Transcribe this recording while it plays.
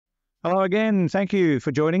Hello again. Thank you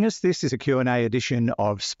for joining us. This is a Q&A edition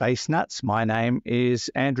of Space Nuts. My name is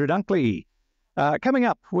Andrew Dunkley. Coming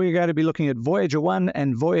up, we're going to be looking at Voyager 1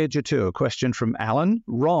 and Voyager 2. A question from Alan.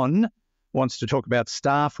 Ron wants to talk about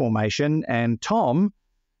star formation, and Tom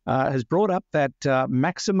has brought up that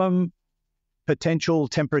maximum potential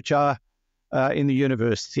temperature in the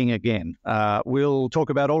universe thing again. We'll talk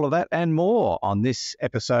about all of that and more on this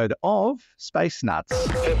episode of Space Nuts.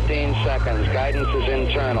 15 seconds. Guidance is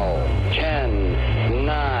internal. 10,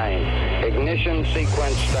 9. Ignition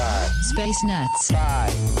sequence start. Space Nuts.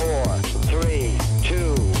 5, 4, 3,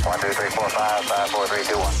 2. 1, 2, 3, 4, 5, 5, 4, 3,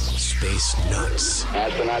 2, 1. Space Nuts.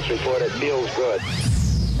 Astronauts report it feels good.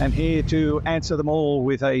 And here to answer them all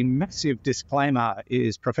with a massive disclaimer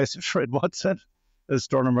is Professor Fred Watson,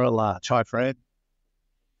 astronomer at large. Hi, Fred.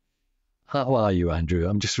 How are you, Andrew?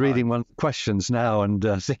 I'm just reading one of the questions now and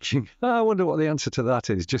thinking, I wonder what the answer to that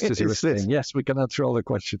is, just as you were saying. Yes, we can answer all the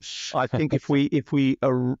questions. I think if we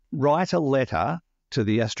write a letter to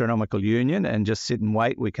the Astronomical Union and just sit and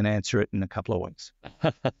wait, we can answer it in a couple of weeks.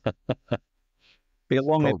 Be a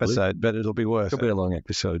long episode, but it'll be worth it. It'll be a long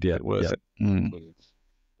episode, yeah. Worth it.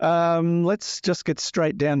 Let's just get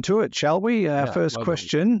straight down to it, shall we? Our first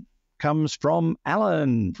question comes from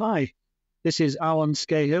Alan. Hi, this is Alan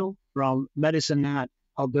Scahill from Medicine Hat,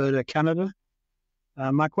 Alberta, Canada.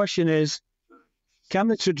 My question is, can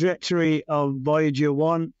the trajectory of Voyager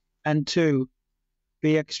 1 and 2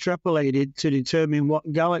 be extrapolated to determine what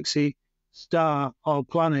galaxy, star, or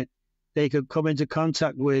planet they could come into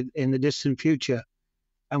contact with in the distant future?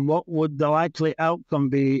 And what would the likely outcome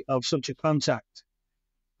be of such a contact?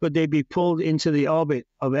 Could they be pulled into the orbit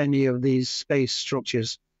of any of these space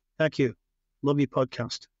structures? Thank you. Love your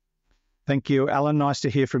podcast. Thank you, Alan. Nice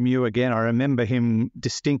to hear from you again. I remember him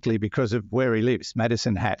distinctly because of where he lives,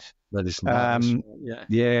 Medicine Hat. Medicine Hat.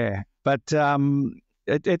 Yeah. But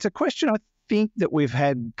it's a question I think that we've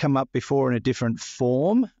had come up before in a different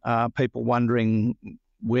form, people wondering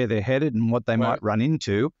where they're headed and what they might run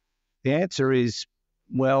into. The answer is,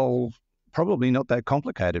 well, probably not that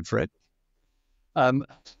complicated, Fred. At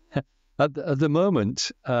the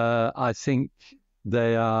moment, I think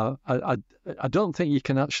they are. I don't think you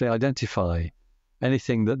can actually identify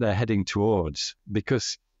anything that they're heading towards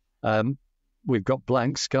because we've got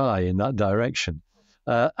blank sky in that direction.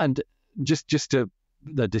 And just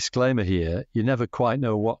the disclaimer here, you never quite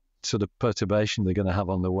know what sort of perturbation they're going to have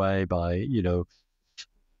on the way by,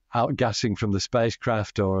 outgassing from the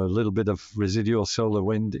spacecraft or a little bit of residual solar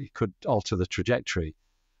wind. It could alter the trajectory.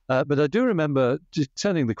 But I do remember just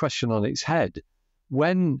turning the question on its head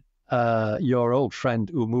when your old friend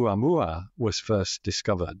Oumuamua was first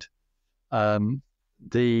discovered.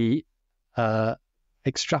 The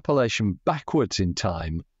extrapolation backwards in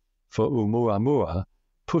time for Oumuamua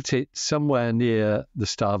put it somewhere near the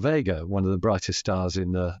star Vega, one of the brightest stars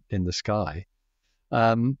in the sky.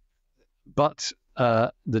 But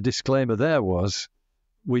the disclaimer there was,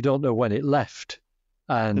 we don't know when it left,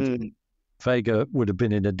 and Vega would have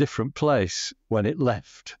been in a different place when it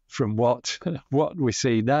left from what we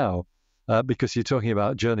see now, because you're talking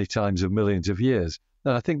about journey times of millions of years.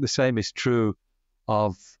 And I think the same is true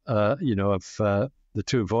of the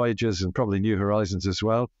two Voyagers and probably New Horizons as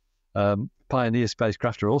well. Pioneer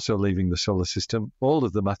spacecraft are also leaving the solar system. All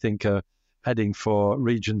of them, I think, are heading for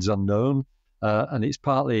regions unknown. And it's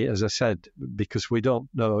partly, as I said, because we don't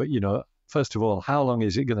know, first of all, how long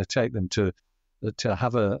is it going to take them to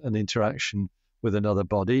have an interaction with another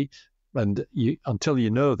body? And until you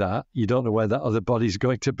know that, you don't know where that other body is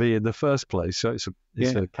going to be in the first place. So it's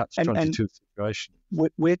a catch-22 situation.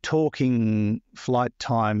 We're talking flight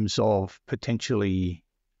times of potentially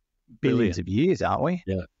billions of years, aren't we?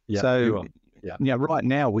 Yeah. So, right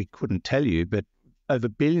now we couldn't tell you, but over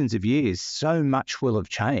billions of years, so much will have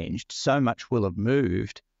changed, so much will have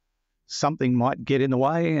moved. Something might get in the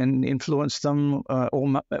way and influence them,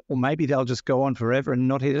 or maybe they'll just go on forever and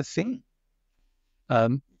not hit a thing.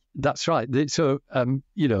 That's right. So, in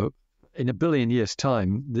a billion years'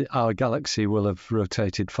 time, our galaxy will have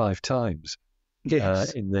rotated 5 times. Yes.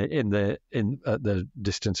 At the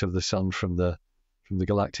distance of the sun from the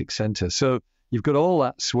galactic center. So you've got all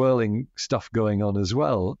that swirling stuff going on as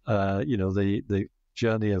well. The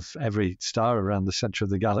journey of every star around the center of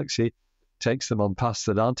the galaxy takes them on paths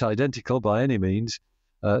that aren't identical by any means.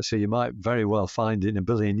 So you might very well find in a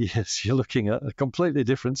billion years you're looking at a completely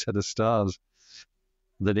different set of stars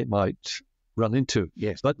that it might run into.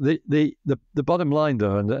 Yes. But the bottom line,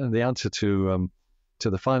 though, and the answer to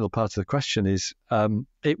the final part of the question is,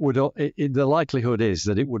 the likelihood is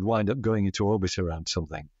that it would wind up going into orbit around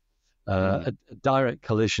something. A direct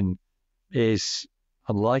collision is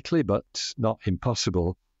unlikely, but not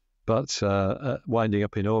impossible. but winding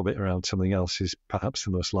up in orbit around something else is perhaps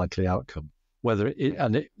the most likely outcome.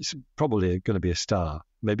 And it's probably going to be a star,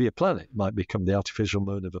 maybe a planet, might become the artificial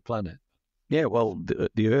moon of a planet. Yeah, well,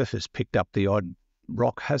 the Earth has picked up the odd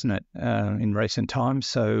rock, hasn't it, in recent times?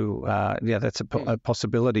 So, that's a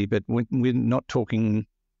possibility, but we're not talking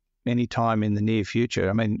any time in the near future.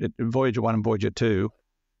 I mean, Voyager 1 and Voyager 2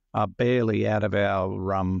 are barely out of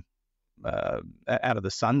our out of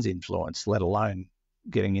the sun's influence, let alone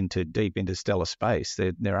getting into deep interstellar space.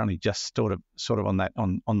 They're only just sort of on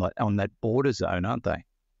that border zone, aren't they?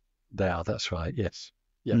 They are. That's right. Yes.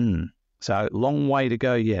 Yeah. So long way to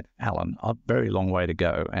go yet, Alan. A very long way to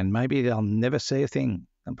go, and maybe they'll never see a thing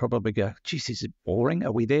and probably go, "Geez, is it boring?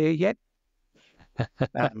 Are we there yet?"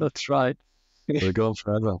 That's right. They're gone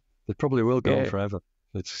forever. They probably will go on forever.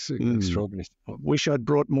 It's extraordinary. Wish I'd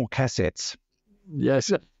brought more cassettes.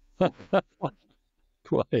 Yes.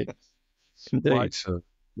 Quite. Indeed. Quite so.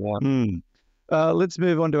 Yeah. Let's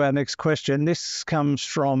move on to our next question. This comes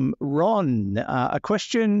from Ron. A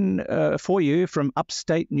question for you from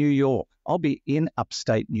upstate New York. I'll be in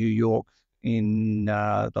upstate New York in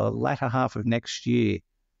the latter half of next year.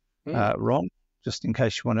 Ron, just in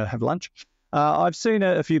case you want to have lunch. I've seen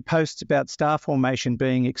a few posts about star formation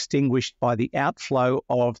being extinguished by the outflow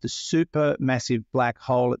of the supermassive black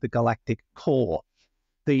hole at the galactic core.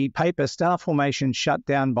 The paper, Star Formation Shut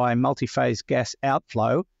Down by Multiphase Gas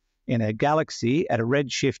Outflow in a Galaxy at a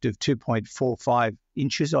redshift of 2.45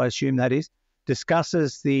 inches, I assume that is,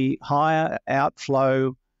 discusses the higher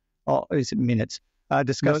outflow, is it minutes?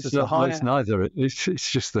 Discusses the higher... It's neither.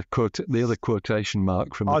 It's just the quote, the other quotation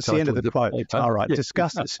mark from the title. It's the end of the quote. Paper. All right. Yeah.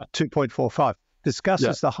 Discusses 2.45.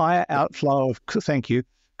 Discusses the higher outflow of, thank you,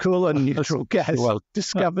 cool and neutral gas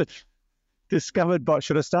discovered by,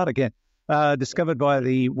 should I start again? Discovered by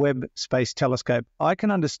the Webb Space Telescope. I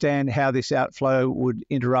can understand how this outflow would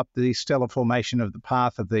interrupt the stellar formation of the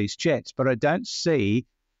path of these jets, but I don't see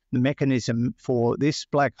the mechanism for this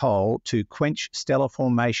black hole to quench stellar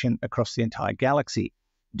formation across the entire galaxy.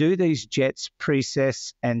 Do these jets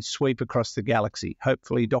precess and sweep across the galaxy?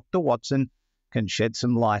 Hopefully, Dr. Watson can shed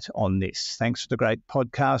some light on this. Thanks for the great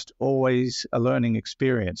podcast. Always a learning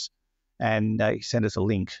experience. And he sent us a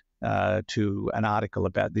link to an article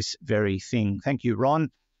about this very thing. Thank you,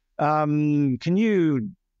 Ron. Can you,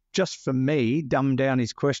 just for me, dumb down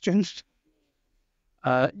his questions?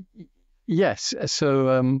 Yes.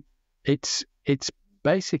 So it's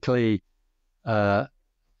basically, and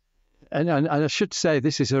I should say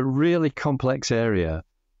this is a really complex area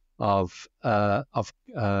of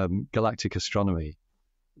galactic astronomy,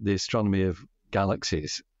 the astronomy of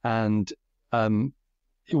galaxies, and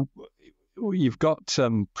you've got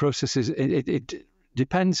processes. It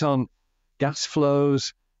depends on gas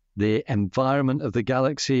flows, the environment of the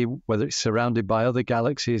galaxy, whether it's surrounded by other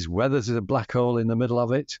galaxies, whether there's a black hole in the middle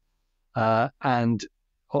of it, and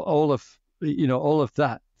all of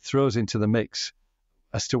that throws into the mix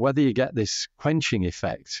as to whether you get this quenching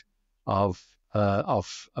effect of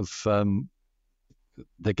the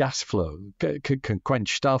gas flow can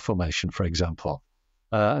quench star formation, for example,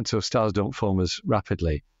 and so stars don't form as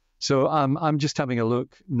rapidly. So I'm just having a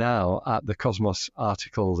look now at the Cosmos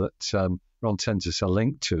article that Ron sends us a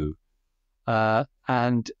link to,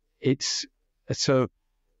 and it's so.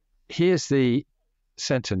 Here's the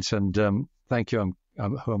sentence, and thank you.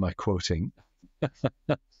 Who am I quoting?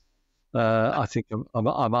 I think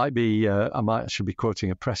I should be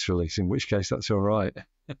quoting a press release, in which case that's all right,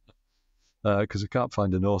 because I can't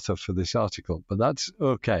find an author for this article, but that's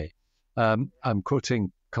okay. I'm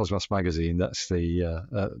quoting Cosmos magazine. That's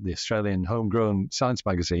the Australian homegrown science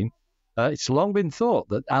magazine. It's long been thought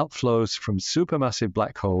that outflows from supermassive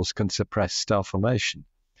black holes can suppress star formation,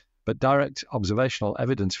 but direct observational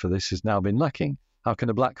evidence for this has now been lacking. How can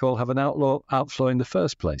a black hole have an outflow in the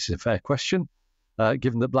first place? It's a fair question,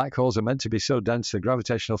 given that black holes are meant to be so dense the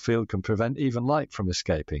gravitational field can prevent even light from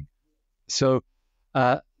escaping. So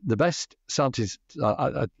the best scientists,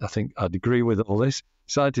 I think I'd agree with all this,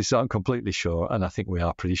 scientists aren't completely sure, and I think we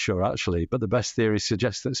are pretty sure actually, but the best theories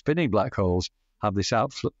suggest that spinning black holes have this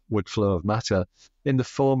outward flow of matter in the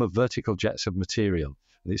form of vertical jets of material.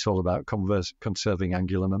 And it's all about conserving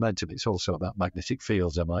angular momentum. It's also about magnetic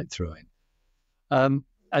fields, I might throw in.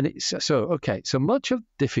 And it's so much of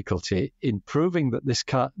difficulty in proving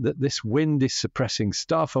that this wind is suppressing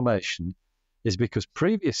star formation is because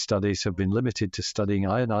previous studies have been limited to studying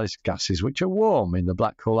ionized gases which are warm in the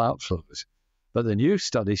black hole outflows. But the new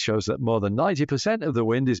study shows that more than 90% of the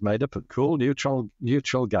wind is made up of cool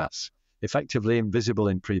neutral gas, effectively invisible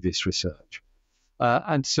in previous research.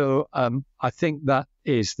 And so I think that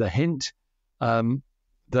is the hint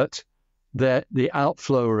that the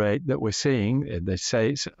outflow rate that we're seeing, they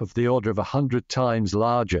say it's of the order of 100 times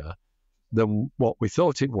larger than what we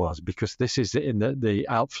thought it was, because this is in the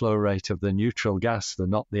outflow rate of the neutral gas,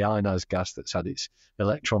 not the ionized gas that's had its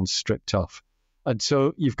electrons stripped off. And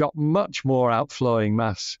so you've got much more outflowing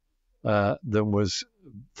mass than was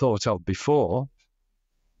thought of before.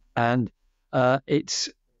 And it's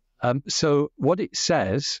so what it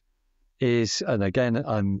says is, and again,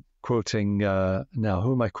 I'm quoting now,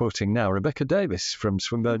 who am I quoting now? Rebecca Davis from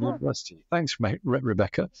Swinburne University. Thanks,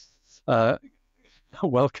 Rebecca.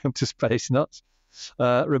 Welcome to Space Nuts.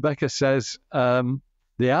 Rebecca says,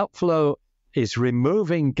 the outflow is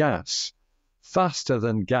removing gas faster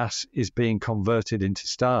than gas is being converted into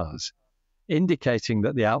stars, indicating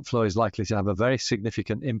that the outflow is likely to have a very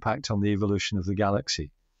significant impact on the evolution of the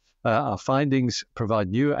galaxy. Our findings provide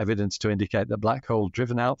new evidence to indicate that black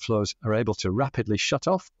hole-driven outflows are able to rapidly shut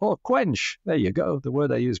off or quench, there you go, the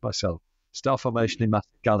word I use myself, star formation in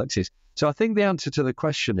massive galaxies. So I think the answer to the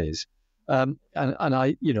question is, and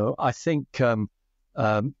I think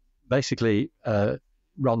basically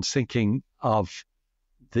Ron's thinking of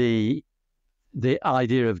the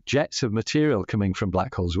idea of jets of material coming from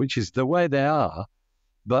black holes, which is the way they are.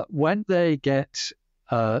 But when they get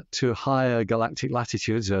to higher galactic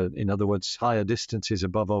latitudes, in other words, higher distances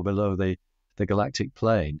above or below the galactic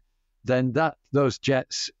plane, then those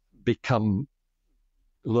jets become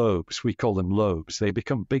lobes. We call them lobes. They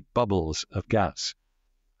become big bubbles of gas.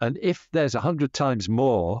 And if there's 100 times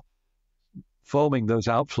more forming those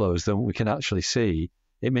outflows than we can actually see,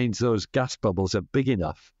 it means those gas bubbles are big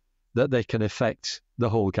enough that they can affect the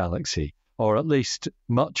whole galaxy, or at least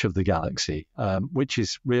much of the galaxy, which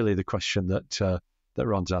is really the question that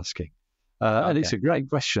Ron's asking. And it's a great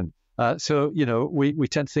question. So, we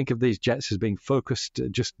tend to think of these jets as being focused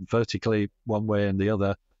just vertically one way and the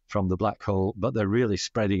other from the black hole, but they're really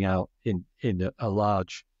spreading out into a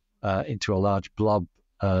large blob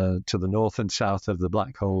to the north and south of the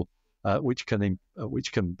black hole, which can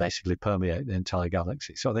basically permeate the entire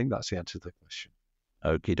galaxy. So I think that's the answer to the question.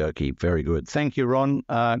 Okie dokie. Very good. Thank you, Ron.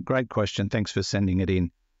 Great question. Thanks for sending it in.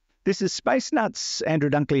 This is Space Nuts. Andrew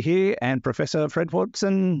Dunkley here and Professor Fred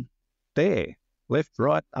Watson there. Left,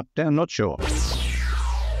 right, up, down, not sure.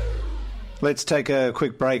 Let's take a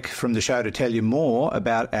quick break from the show to tell you more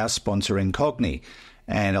about our sponsor, Incogni.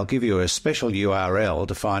 And I'll give you a special URL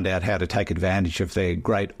to find out how to take advantage of their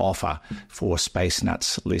great offer for Space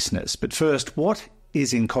Nuts listeners. But first, what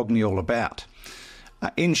is Incogni all about?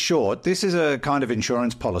 In short, this is a kind of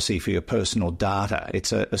insurance policy for your personal data.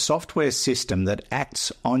 It's a software system that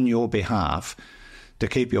acts on your behalf to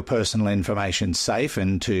keep your personal information safe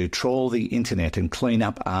and to trawl the internet and clean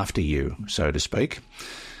up after you, so to speak.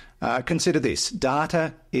 Consider this.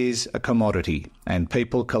 Data is a commodity and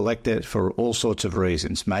people collect it for all sorts of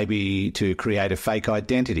reasons. Maybe to create a fake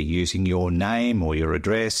identity using your name or your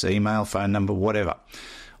address, email, phone number, whatever.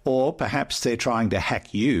 Or perhaps they're trying to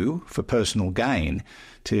hack you for personal gain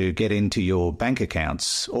to get into your bank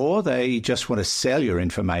accounts. Or they just want to sell your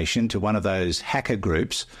information to one of those hacker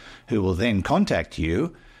groups who will then contact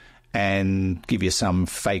you and give you some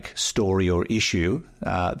fake story or issue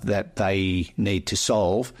that they need to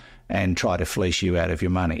solve and try to fleece you out of your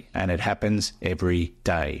money. And it happens every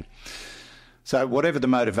day. So whatever the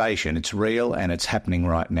motivation, it's real and it's happening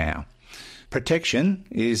right now. Protection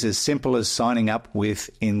is as simple as signing up with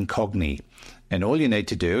Incogni. And all you need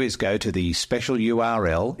to do is go to the special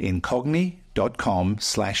URL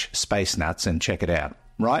incogni.com/spacenuts and check it out.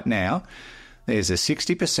 Right now, there's a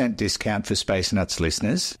 60% discount for Space Nuts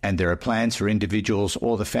listeners, and there are plans for individuals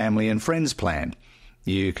or the family and friends plan.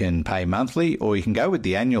 You can pay monthly or you can go with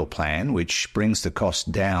the annual plan, which brings the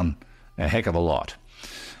cost down a heck of a lot.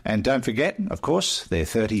 And don't forget, of course, their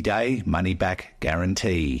 30-day money-back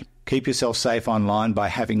guarantee. Keep yourself safe online by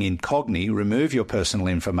having Incogni remove your personal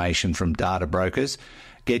information from data brokers,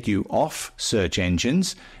 get you off search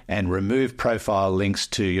engines, and remove profile links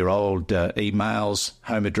to your old emails,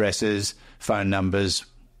 home addresses, phone numbers,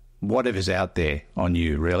 whatever's out there on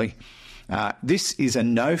you, really. This is a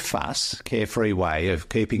no-fuss, carefree way of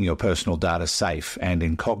keeping your personal data safe, and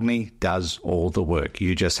Incogni does all the work.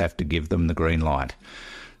 You just have to give them the green light.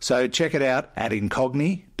 So check it out at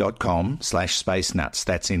incogni.com/spacenuts.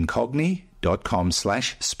 That's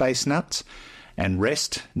incogni.com/spacenuts, and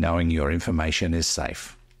rest knowing your information is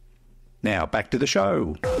safe. Now back to the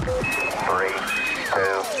show. 3,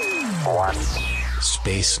 2, 1.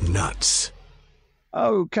 Space Nuts.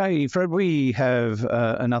 Okay, Fred, we have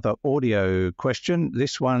another audio question.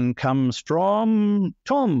 This one comes from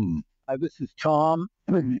Tom. This is Tom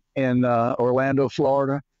in Orlando,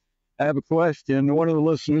 Florida. I have a question. One of the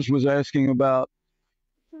listeners was asking about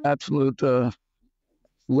absolute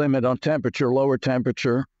limit on temperature, lower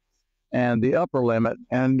temperature, and the upper limit.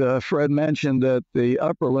 And Fred mentioned that the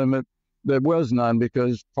upper limit, there was none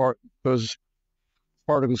because particles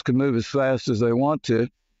can move as fast as they want to.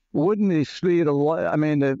 Wouldn't the speed of light, I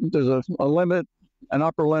mean, there's a limit, an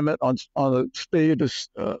upper limit on the speed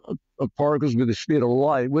of particles with the speed of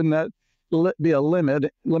light. Wouldn't that be a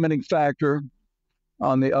limiting factor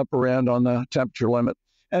on the upper end on the temperature limit?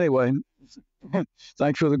 Anyway,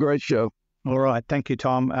 thanks for the great show. All right. Thank you,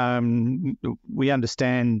 Tom. We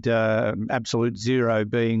understand absolute zero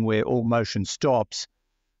being where all motion stops.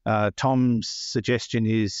 Tom's suggestion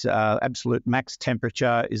is absolute max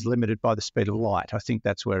temperature is limited by the speed of light. I think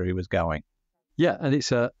that's where he was going. Yeah, and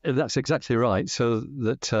that's exactly right. So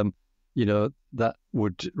that, that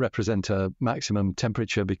would represent a maximum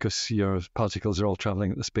temperature because your particles are all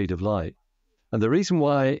traveling at the speed of light. And the reason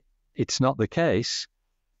why it's not the case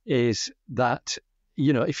is that,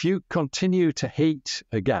 if you continue to heat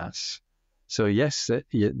a gas, so yes,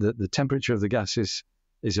 the temperature of the gas is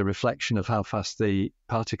a reflection of how fast the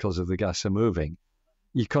particles of the gas are moving.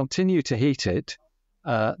 You continue to heat it,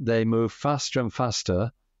 they move faster and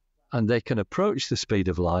faster, and they can approach the speed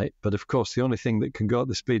of light. But of course, the only thing that can go at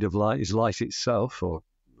the speed of light is light itself, or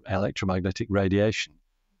electromagnetic radiation.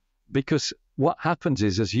 Because what happens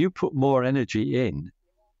is, as you put more energy in,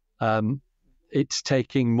 it's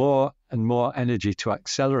taking more and more energy to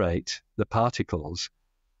accelerate the particles,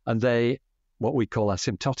 and they, what we call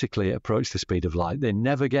asymptotically, approach the speed of light. They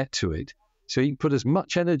never get to it. So you can put as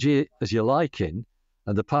much energy as you like in,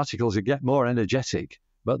 and the particles will get more energetic,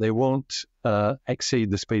 but they won't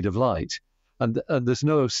exceed the speed of light. And there's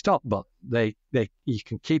no stop button. You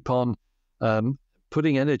can keep on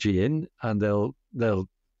putting energy in, and they'll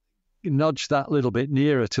nudge that little bit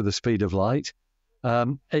nearer to the speed of light.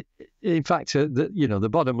 In fact, the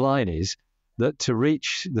bottom line is that to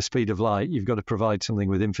reach the speed of light, you've got to provide something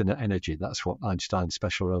with infinite energy. That's what Einstein's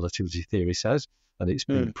special relativity theory says, and it's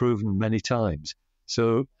been proven many times.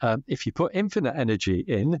 So if you put infinite energy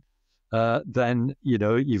in, then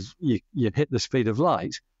you've hit the speed of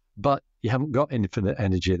light, but you haven't got infinite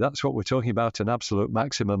energy. That's what we're talking about, an absolute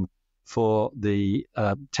maximum for the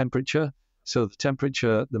temperature. So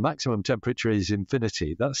the maximum temperature is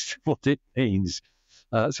infinity. That's what it means.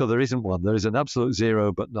 So there isn't one. There is an absolute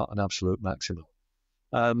zero, but not an absolute maximum.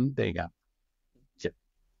 There you go. Yeah,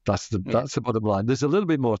 that's the bottom line. There's a little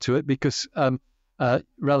bit more to it because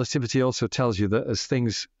relativity also tells you that as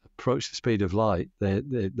things approach the speed of light,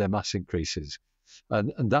 their mass increases,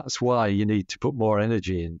 and that's why you need to put more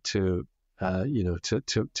energy into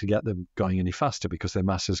to get them going any faster, because their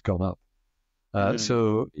mass has gone up.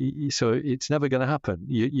 So it's never going to happen.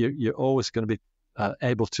 You're always going to be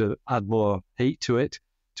able to add more heat to it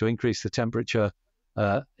to increase the temperature,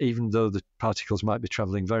 even though the particles might be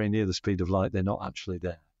traveling very near the speed of light. They're not actually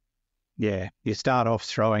there. Yeah, you start off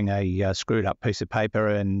throwing a screwed up piece of paper,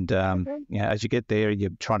 and as you get there,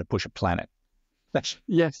 you're trying to push a planet.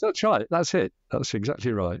 Yes, that's right. That's it. That's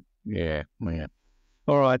exactly right. Yeah.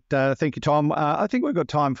 All right. Thank you, Tom. I think we've got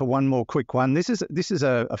time for one more quick one. This is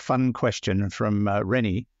a fun question from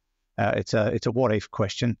Rennie. It's a what if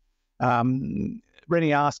question.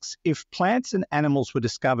 Rennie asks, if plants and animals were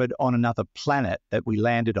discovered on another planet that we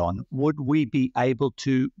landed on, would we be able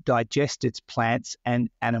to digest its plants and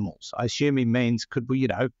animals? I assume he means, could we,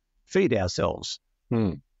 feed ourselves?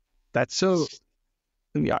 That's so.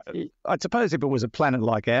 Yeah, I suppose if it was a planet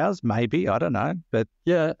like ours, maybe, I don't know, but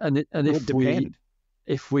yeah, and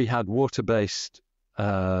if we had water-based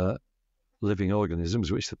living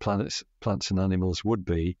organisms, which the plants and animals would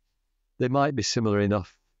be, they might be similar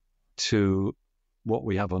enough to what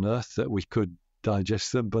we have on Earth that we could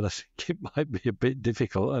digest them, but I think it might be a bit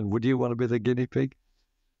difficult. And would you want to be the guinea pig?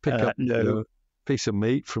 Pick up a piece of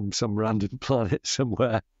meat from some random planet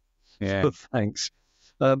somewhere? Yeah. So thanks.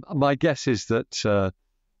 My guess is that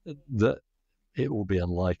it will be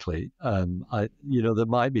unlikely. There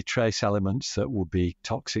might be trace elements that would be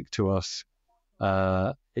toxic to us.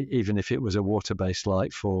 Even if it was a water-based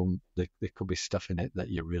life form, there could be stuff in it that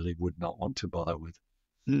you really would not want to bother with.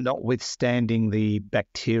 Notwithstanding the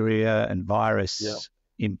bacteria and virus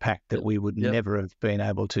impact that we would never have been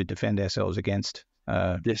able to defend ourselves against.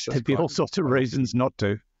 Yes, there'd be all sorts of reasons not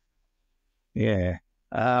to. Yeah.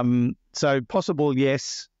 So possible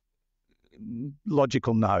yes,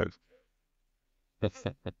 logical no.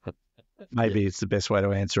 Maybe it's the best way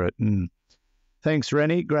to answer it. Thanks,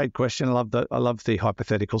 Rennie. Great question. I love the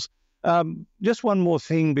hypotheticals. Just one more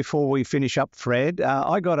thing before we finish up, Fred.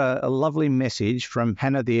 I got a lovely message from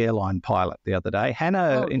Hannah, the airline pilot, the other day.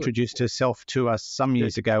 Hannah introduced herself to us some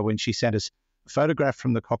years ago when she sent us photograph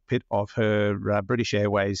from the cockpit of her British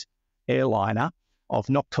Airways airliner of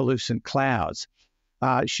noctilucent clouds.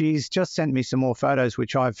 She's just sent me some more photos,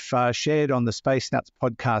 which I've shared on the Space Nuts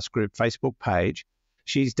podcast group Facebook page.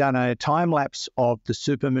 She's done a time-lapse of the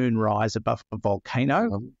supermoon rise above a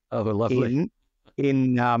volcano lovely.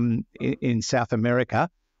 in South America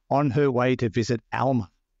on her way to visit Alma.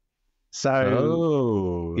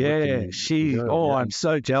 So, I'm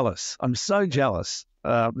so jealous.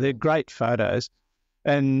 They're great photos.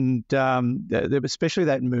 And especially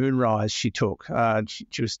that moonrise she took.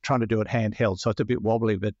 She was trying to do it handheld, so it's a bit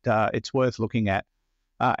wobbly, but it's worth looking at.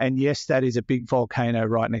 And yes, that is a big volcano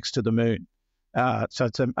right next to the moon. So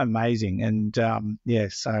it's amazing. And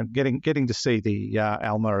so getting to see the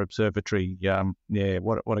Alma Observatory,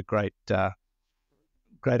 what a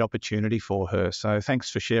great opportunity for her. So thanks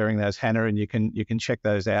for sharing those, Hannah, and you can check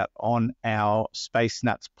those out on our Space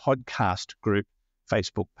Nuts podcast group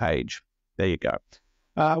Facebook page. There you go.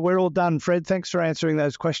 We're all done, Fred. Thanks for answering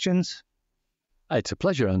those questions. It's a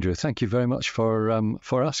pleasure, Andrew. Thank you very much for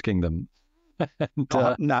asking them.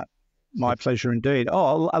 No, my pleasure indeed.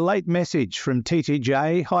 Oh, a late message from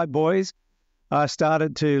TTJ. Hi, boys. I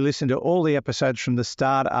started to listen to all the episodes from the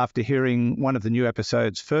start after hearing one of the new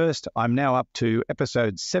episodes first. I'm now up to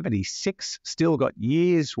episode 76. Still got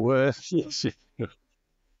years worth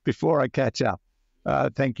before I catch up.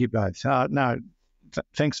 Thank you both.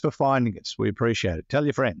 Thanks for finding us. We appreciate it. Tell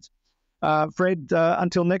your friends. Fred,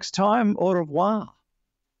 until next time, au revoir.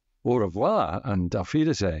 Au revoir and auf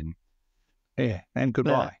Wiedersehen. Yeah, and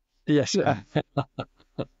goodbye. Yes.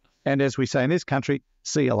 And as we say in this country,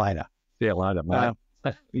 see you later. See you later, mate.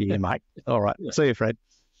 Yeah, mate. All right. Yeah. See you, Fred.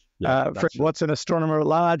 Yeah, Fred Watson, astronomer at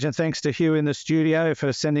large, and thanks to Hugh in the studio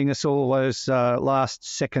for sending us all those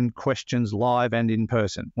last-second questions live and in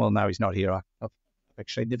person. Well, no, he's not here. I've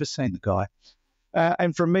actually never seen the guy.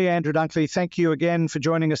 And from me, Andrew Dunkley, thank you again for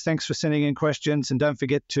joining us. Thanks for sending in questions. And don't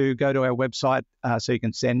forget to go to our website so you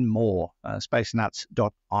can send more,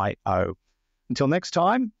 spacenuts.io. Until next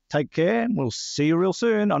time, take care. And we'll see you real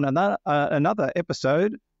soon on another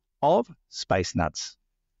episode of Space Nuts.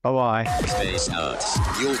 Bye-bye. Space Nuts.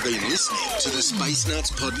 You've been listening to the Space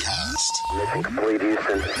Nuts podcast. Mission complete,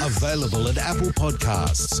 Houston. Available at Apple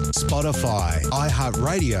Podcasts, Spotify,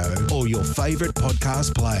 iHeartRadio, or your favorite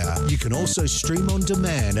podcast player. You can also stream on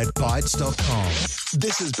demand at Bytes.com.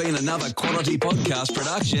 This has been another quality podcast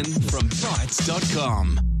production from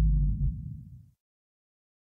Bytes.com.